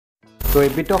तो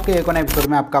एपिटॉक के एक और एपिसोड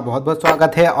में आपका बहुत बहुत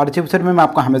स्वागत है। और इस एपिसोड में मैं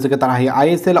आपको हमेशा की तरह ही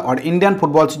आईएसएल और इंडियन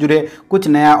फुटबॉल से जुड़े कुछ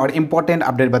नया और इंपॉर्टेंट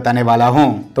अपडेट बताने वाला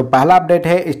हूं। तो पहला अपडेट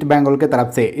है ईस्ट बंगाल की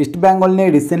तरफ से। ईस्ट बंगाल ने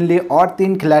रिसेंटली और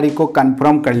 3 खिलाड़ी को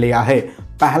कंफर्म कर लिया है।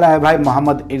 पहला है भाई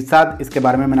मोहम्मद इरशाद, इसके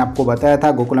बारे में मैंने आपको बताया था,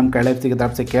 गोकुलम केरला एफसी की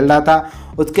तरफ से खेल रहा था।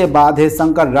 उसके बाद है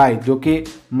शंकर राय, जो कि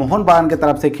मोहन बागान की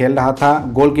तरफ से खेल रहा था,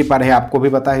 गोलकीपर है, आपको भी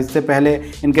पता है। इससे पहले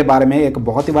इनके बारे में एक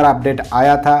बहुत ही बड़ा अपडेट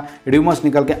आया था, र्यूमर्स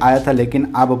निकल के आया था,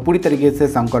 लेकिन अब पूरी तरीके से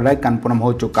शंकर राय कन्फर्म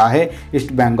हो चुका है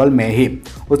ईस्ट बंगाल में ही।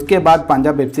 उसके बाद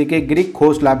पंजाब एफसी के ग्रीक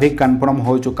खोसला भी कन्फर्म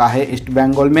हो चुका है ईस्ट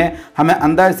बंगाल में। हमें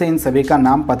अंदर से इन सभी का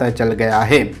नाम पता चल गया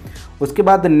है। उसके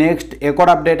बाद नेक्स्ट एक और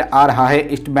अपडेट आ रहा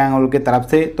है ईस्ट बंगाल की तरफ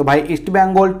से। तो भाई ईस्ट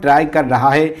बंगाल ट्राई कर रहा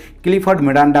है क्लिफर्ड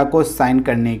मिरांडा को साइन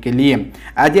करने के लिए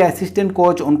एज ए असिस्टेंट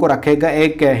कोच। उनको रखेगा,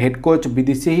 एक हेड कोच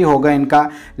विदेशी ही होगा इनका,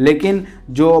 लेकिन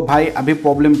जो भाई अभी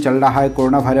प्रॉब्लम चल रहा है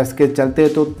कोरोना वायरस के चलते,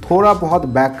 तो थोड़ा बहुत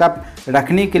बैकअप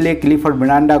रखने के लिए क्लिफर्ड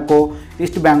मिरांडा को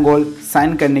ईस्ट बंगाल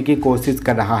साइन करने की कोशिश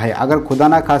कर रहा है। अगर खुदा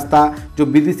ना खास्ता जो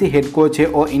विदेशी हेड कोच है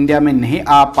वो इंडिया में नहीं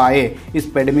आ पाए इस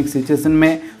पैंडेमिक सिचुएशन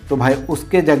में, तो भाई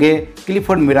उसके जगह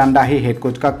क्लिफर्ड मिरांडा ही हेड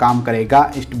कोच का काम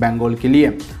करेगा ईस्ट बंगाल के लिए।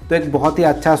 तो एक बहुत ही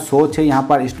अच्छा सोच है यहाँ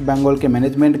पर ईस्ट बंगाल के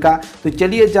मैनेजमेंट का। तो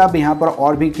चलिए जब यहाँ पर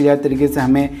और भी क्लियर तरीके से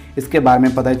हमें इसके बारे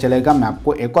में पता चलेगा, मैं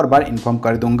आपको एक और बार इन्फॉर्म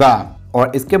कर दूंगा।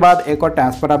 और इसके बाद एक और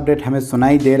ट्रांसफ़र अपडेट हमें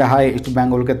सुनाई दे रहा है ईस्ट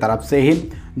बंगाल की तरफ से ही,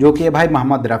 जो कि भाई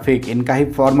मोहम्मद रफ़ीक, इनका ही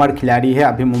फॉर्मर खिलाड़ी है,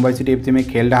 अभी मुंबई सिटी एफसी में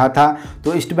खेल रहा था।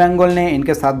 तो ईस्ट बंगाल ने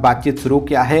इनके साथ बातचीत शुरू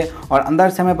किया है और अंदर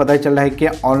से हमें पता चल रहा है कि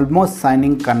ऑलमोस्ट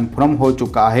साइनिंग कंफर्म हो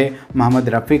चुका है मोहम्मद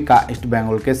रफ़ीक का ईस्ट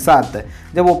बंगाल के साथ।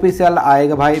 जब ऑफिशियल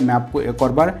आएगा भाई मैं आपको एक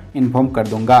और बार इन्फॉर्म कर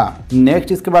दूंगा।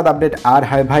 नेक्स्ट इसके बाद अपडेट आ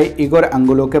रहा है भाई इगोर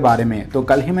अंगुलो के बारे में। तो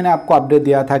कल ही मैंने आपको अपडेट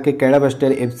दिया था कि केरला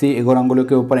एफसी इगोर अंगुलो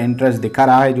के ऊपर इंटरेस्ट दिखा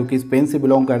रहा है, जो कि स्पेन से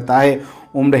बिलोंग करता है,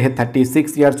 उम्र है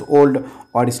 36 ईयर्स ओल्ड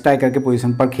और स्ट्राइकर के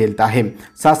पोजीशन पर खेलता है।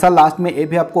 साथ साथ लास्ट में ये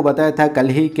भी आपको बताया था कल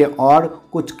ही कि और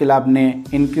कुछ क्लब ने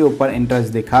इनके ऊपर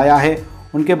इंटरेस्ट दिखाया है।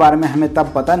 उनके बारे में हमें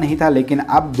तब पता नहीं था, लेकिन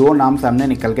अब 2 नाम सामने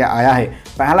निकल के आया है।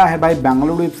 पहला है भाई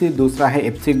बेंगलुरु एफसी, दूसरा है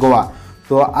एफसी गोवा।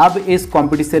 तो अब इस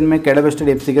कंपटीशन में केरला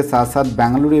एफसी के साथ साथ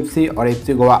बेंगलुरु एफसी और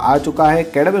एफसी गोवा आ चुका है।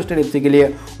 केरला एफसी के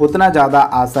लिए उतना ज़्यादा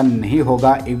आसान नहीं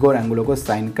होगा इगोर अंगुलो को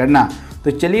साइन करना।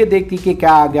 तो चलिए देखते कि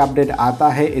क्या आगे अपडेट आता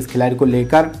है इस खिलाड़ी को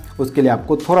लेकर, उसके लिए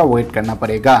आपको थोड़ा वेट करना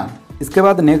पड़ेगा। इसके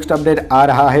बाद नेक्स्ट अपडेट आ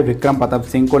रहा है विक्रम प्रताप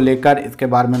सिंह को लेकर। इसके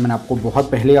बारे में मैंने आपको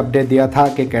बहुत पहले अपडेट दिया था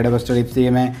कि केरला एफसी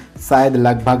में शायद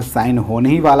लगभग साइन होने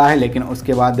ही वाला है, लेकिन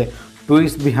उसके बाद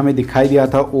ट्वीट्स भी हमें दिखाई दिया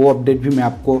था, वो अपडेट भी मैं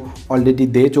आपको ऑलरेडी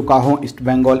दे चुका हूँ। ईस्ट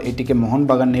बंगाल एटी के मोहन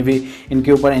बागान ने भी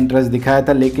इनके ऊपर इंटरेस्ट दिखाया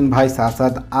था, लेकिन भाई साथ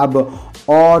साथ अब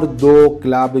और 2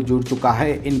 क्लब जुड़ चुका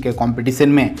है इनके कंपटीशन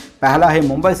में। पहला है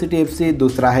मुंबई सिटी एफसी,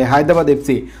 दूसरा है हैदराबाद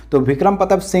एफसी। तो विक्रम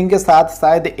प्रताप सिंह के साथ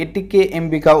शायद एटी के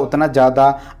एमबी का उतना ज़्यादा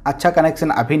अच्छा कनेक्शन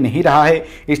अभी नहीं रहा है।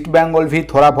 ईस्ट बंगाल भी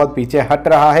थोड़ा बहुत पीछे हट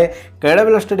रहा है।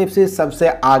 केरला एफसी सबसे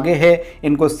आगे है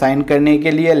इनको साइन करने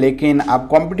के लिए, लेकिन अब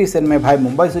कंपटीशन में भाई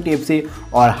मुंबई सिटी एफसी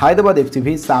और हैदराबाद एफसी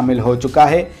भी शामिल हो चुका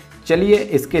है। चलिए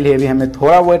इसके लिए भी हमें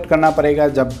थोड़ा वेट करना पड़ेगा,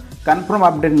 जब कंफर्म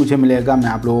अपडेट मुझे मिलेगा मैं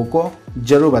आप लोगों को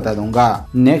जरूर बता दूंगा।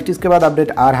 नेक्स्ट इसके बाद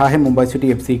अपडेट आ रहा है मुंबई सिटी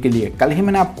एफसी के लिए। कल ही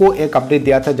मैंने आपको एक अपडेट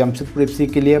दिया था जमशेदपुर एफसी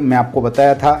के लिए। मैं आपको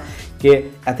बताया था कि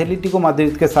एथलेटिको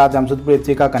माद्रिद के साथ जमशेदपुर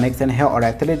एफसी का कनेक्शन है और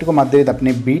एथलेटिको माद्रिद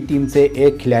अपने बी टीम से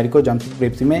एक खिलाड़ी को जमशेदपुर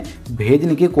एफसी में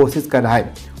भेजने की कोशिश कर रहा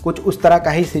है। कुछ उस तरह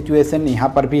का ही सिचुएशन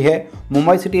यहाँ पर भी है।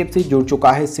 मुंबई सिटी एफसी जुड़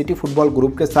चुका है सिटी फुटबॉल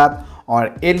ग्रुप के साथ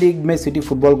और ए लीग में सिटी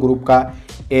फुटबॉल ग्रुप का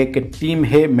एक टीम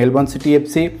है मेलबर्न सिटी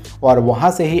एफसी, और वहां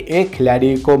से ही एक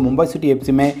खिलाड़ी को मुंबई सिटी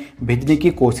एफसी में भेजने की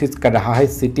कोशिश कर रहा है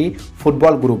सिटी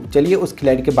फुटबॉल ग्रुप। चलिए उस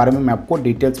खिलाड़ी के बारे में मैं आपको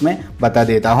डिटेल्स में बता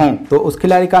देता हूं। तो उस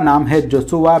खिलाड़ी का नाम है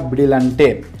जोशुआ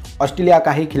ब्रिलियंटे। ऑस्ट्रेलिया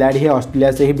का ही खिलाड़ी है,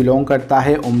 ऑस्ट्रेलिया से ही बिलोंग करता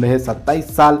है, उम्र है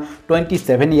 27 साल,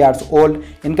 27 ईयर्स ओल्ड।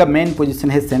 इनका मेन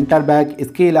पोजीशन है सेंटर बैक।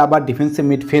 इसके अलावा डिफेंसिव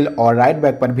मिडफील्ड और राइट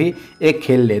बैक पर भी एक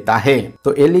खेल लेता है।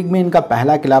 तो ए लीग में इनका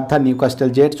पहला क्लब था न्यूकास्टल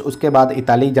जेट्स, उसके बाद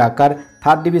इताली जाकर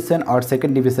 3rd डिवीजन और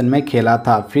 2nd डिवीजन में खेला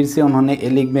था। फिर से उन्होंने ए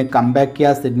लीग में कमबैक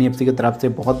किया, सिडनी एफसी की तरफ से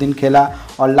बहुत दिन खेला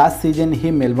और लास्ट सीजन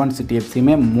ही मेलबर्न सिटी एफसी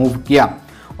में मूव किया।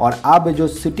 और अब जो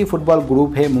सिटी फुटबॉल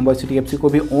ग्रुप है मुंबई सिटी एफसी को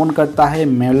भी ओन करता है,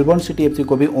 मेलबर्न सिटी एफसी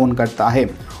को भी ओन करता है,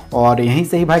 और यहीं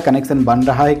से ही भाई कनेक्शन बन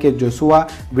रहा है कि जोशुआ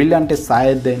ब्रिलियंटे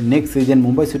शायद next season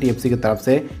Mumbai city FC की तरफ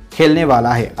से खेलने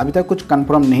वाला है। अभी तक कुछ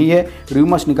कंफर्म नहीं है,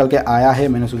 र्यूमर्स निकल के आया है,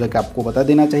 मैंने सोचा कि आपको बता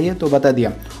देना चाहिए तो बता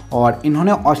दिया। और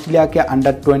इन्होंने ऑस्ट्रेलिया के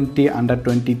अंडर 20, अंडर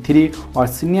 23 और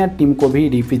सीनियर टीम को भी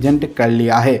रिप्रेजेंट कर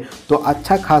लिया है। तो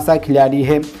अच्छा खासा खिलाड़ी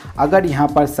है। अगर यहाँ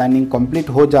पर साइनिंग कंप्लीट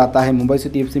हो जाता है, मुंबई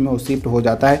सिटी एफसी में वो शिफ्ट हो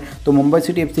जाता है, तो मुंबई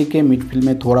सिटी एफसी के मिडफील्ड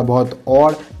में थोड़ा बहुत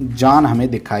और जान हमें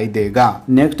दिखाई देगा।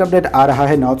 नेक्स्ट अपडेट आ रहा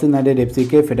है नॉर्थ यूनाइटेड एफसी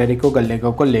के फेडेरिको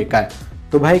गल्लेगो को लेकर।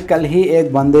 तो भाई कल ही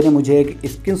एक बंदे ने मुझे एक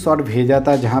स्क्रीनशॉट भेजा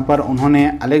था जहां पर उन्होंने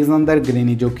अलेक्जेंडर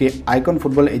ग्रेनी जो कि आइकॉन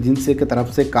फुटबॉल एजेंसी की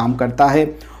तरफ से काम करता है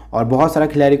और बहुत सारा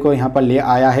खिलाड़ी को यहाँ पर ले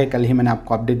आया है। कल ही मैंने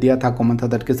आपको अपडेट दिया था, कॉमन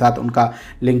थदर के साथ उनका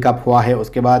लिंकअप हुआ है।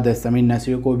 उसके बाद समीर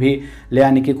नसीर को भी ले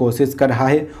आने की कोशिश कर रहा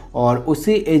है और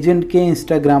उसी एजेंट के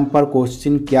इंस्टाग्राम पर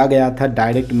क्वेश्चन किया गया था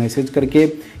डायरेक्ट मैसेज करके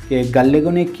कि गल्लेगो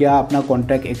ने क्या अपना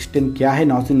कॉन्ट्रैक्ट एक्सटेंड किया है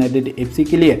नॉर्थ यूनाइटेड एफसी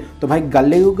के लिए। तो भाई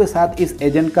गल्लेगो के साथ इस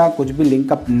एजेंट का कुछ भी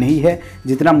लिंकअप नहीं है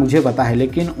जितना मुझे पता है,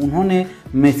 लेकिन उन्होंने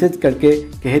मैसेज करके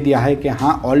कह दिया है कि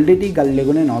हाँ ऑलरेडी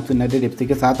गल्लेगो ने नॉर्थ यूनाइटेड एफसी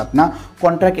के साथ अपना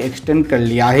कॉन्ट्रैक्ट एक्सटेंड कर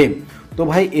लिया है। तो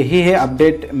भाई यही है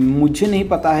अपडेट। मुझे नहीं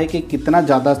पता है कि कितना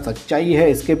ज़्यादा सच्चाई है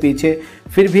इसके पीछे,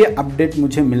 फिर भी अपडेट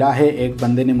मुझे मिला है, एक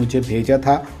बंदे ने मुझे भेजा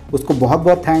था, उसको बहुत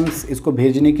बहुत थैंक्स इसको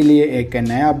भेजने के लिए। एक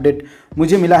नया अपडेट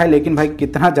मुझे मिला है, लेकिन भाई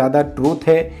कितना ज़्यादा ट्रूथ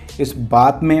है इस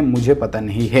बात में मुझे पता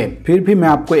नहीं है। फिर भी मैं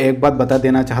आपको एक बात बता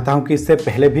देना चाहता हूं कि इससे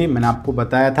पहले भी मैंने आपको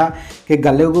बताया था कि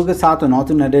गल्लेगो के साथ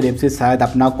नॉर्थ यूनाइटेड एफसी शायद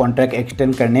अपना कॉन्ट्रैक्ट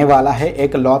एक्सटेंड करने वाला है।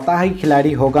 एक लौता ही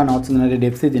खिलाड़ी होगा नॉर्थ यूनाइटेड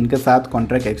एफसी जिनके साथ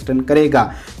कॉन्ट्रैक्ट एक्सटेंड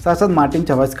करेगा। साथ साथ मार्टिन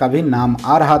चवस का भी नाम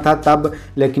आ रहा था तब,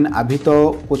 लेकिन अभी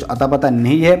तो कुछ अता पता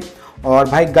नहीं है। और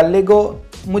भाई गल्लेगो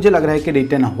मुझे लग रहा है कि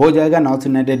रिटर्न हो जाएगा नॉर्थ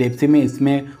यूनाइटेड एफसी में,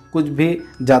 इसमें कुछ भी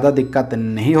ज़्यादा दिक्कत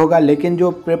नहीं होगा। लेकिन जो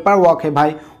पेपर वर्क है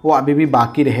भाई वो अभी भी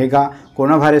बाकी रहेगा।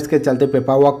 कोरोना वायरस के चलते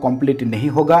पेपर वर्क कंप्लीट नहीं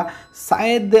होगा।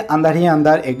 शायद अंदर ही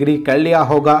अंदर एग्री कर लिया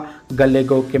होगा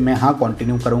गल्लेगो कि मैं हाँ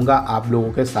कंटिन्यू करूँगा आप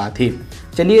लोगों के साथ ही।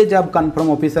 चलिए जब कंफर्म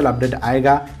ऑफिशियल अपडेट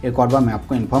आएगा एक और बार मैं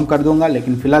आपको इन्फॉर्म कर दूंगा,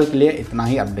 लेकिन फिलहाल के लिए इतना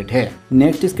ही अपडेट है।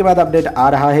 नेक्स्ट इसके बाद अपडेट आ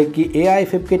रहा है कि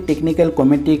AIFF के टेक्निकल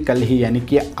कमेटी कल ही यानी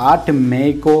कि 8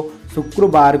 मई को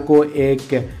शुक्रवार को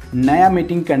एक नया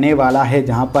मीटिंग करने वाला है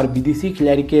जहां पर विदेशी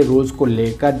खिलाड़ी के रूल्स को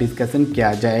लेकर डिस्कशन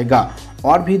किया जाएगा।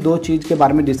 और भी 2 चीज़ के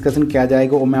बारे में डिस्कशन किया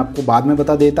जाएगा, वो मैं आपको बाद में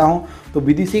बता देता हूं। तो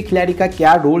विदेशी खिलाड़ी का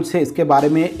क्या रूल्स है इसके बारे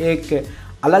में एक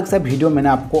अलग सा वीडियो मैंने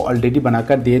आपको ऑलरेडी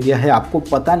बनाकर दे दिया है। आपको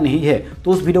पता नहीं है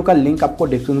तो उस वीडियो का लिंक आपको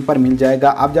डिस्क्रिप्शन पर मिल जाएगा,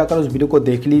 आप जाकर उस वीडियो को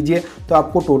देख लीजिए तो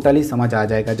आपको टोटली समझ आ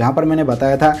जाएगा। जहां पर मैंने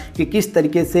बताया था कि किस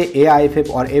तरीके से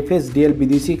AIFF और FSDL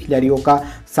विदेशी खिलाड़ियों का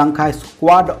संख्या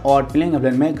स्क्वाड और प्लेइंग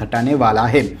 11 में घटाने वाला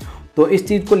है। तो इस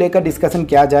चीज़ को लेकर डिस्कशन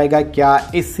किया जाएगा, क्या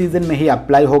इस सीज़न में ही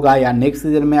अप्लाई होगा या नेक्स्ट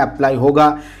सीज़न में अप्लाई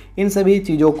होगा। इन सभी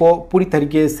चीज़ों को पूरी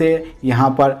तरीके से यहाँ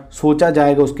पर सोचा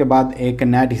जाएगा, उसके बाद एक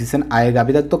नया डिसीजन आएगा।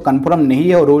 अभी तक तो कंफर्म नहीं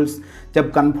है रूल्स,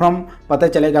 जब कंफर्म पता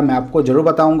चलेगा मैं आपको ज़रूर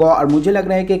बताऊंगा। और मुझे लग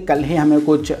रहा है कि कल ही हमें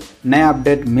कुछ नया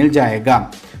अपडेट मिल जाएगा।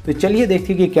 तो चलिए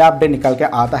देखिए कि क्या अपडेट निकल के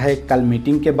आता है कल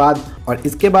मीटिंग के बाद। और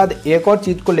इसके बाद एक और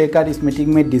चीज़ को लेकर इस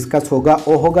मीटिंग में डिस्कस होगा,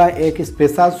 वो होगा एक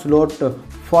special slot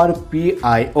for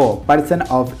PIO person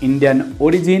of Indian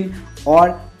origin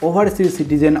और overseas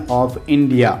citizen of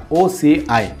India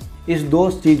OCI। इस 2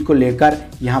 चीज़ को लेकर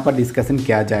यहाँ पर डिस्कशन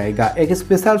किया जाएगा। एक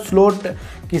स्पेशल स्लॉट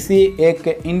किसी एक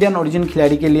इंडियन ओरिजिन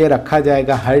खिलाड़ी के लिए रखा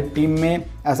जाएगा हर टीम में,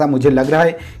 ऐसा मुझे लग रहा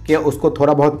है कि उसको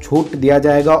थोड़ा बहुत छूट दिया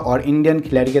जाएगा और इंडियन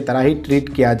खिलाड़ी की तरह ही ट्रीट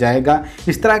किया जाएगा।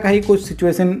 इस तरह का ही कुछ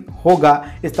सिचुएशन होगा,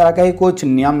 इस तरह का ही कुछ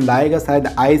नियम लाएगा शायद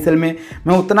ISL में।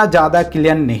 मैं उतना ज़्यादा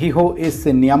क्लियर नहीं हो इस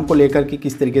नियम को लेकर कि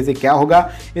किस तरीके से क्या होगा।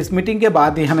 इस मीटिंग के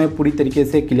बाद ही हमें पूरी तरीके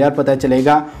से क्लियर पता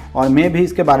चलेगा और मैं भी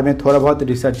इसके बारे में थोड़ा बहुत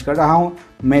रिसर्च कर रहा हूँ।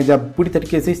 मैं जब पूरी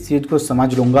तरीके से इस चीज़ को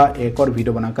समझ लूँगा एक और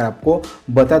वीडियो बनाकर आपको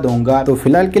बता दूंगा। तो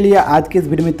फिलहाल के लिए आज के इस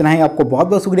वीडियो में इतना ही। आपको बहुत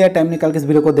बहुत शुक्रिया टाइम निकाल के इस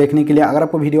वीडियो को देखने के लिए। अगर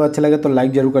आपको वीडियो अच्छा लगे तो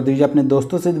लाइक जरूर कर दीजिए, अपने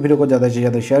दोस्तों से इस वीडियो को ज़्यादा से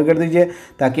ज़्यादा शेयर कर दीजिए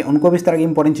ताकि उनको भी इस तरह की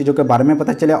इंपॉर्टेंट चीज़ों के बारे में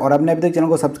पता चले। और आपने अभी तक चैनल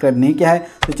को सब्सक्राइब नहीं किया है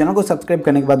तो चैनल को सब्सक्राइब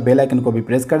करने के बाद बेल आइकन को भी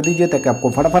प्रेस कर दीजिए ताकि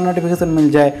आपको फटाफट नोटिफिकेशन मिल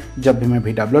जाए जब भी मैं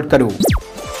वीडियो अपलोड करूँ।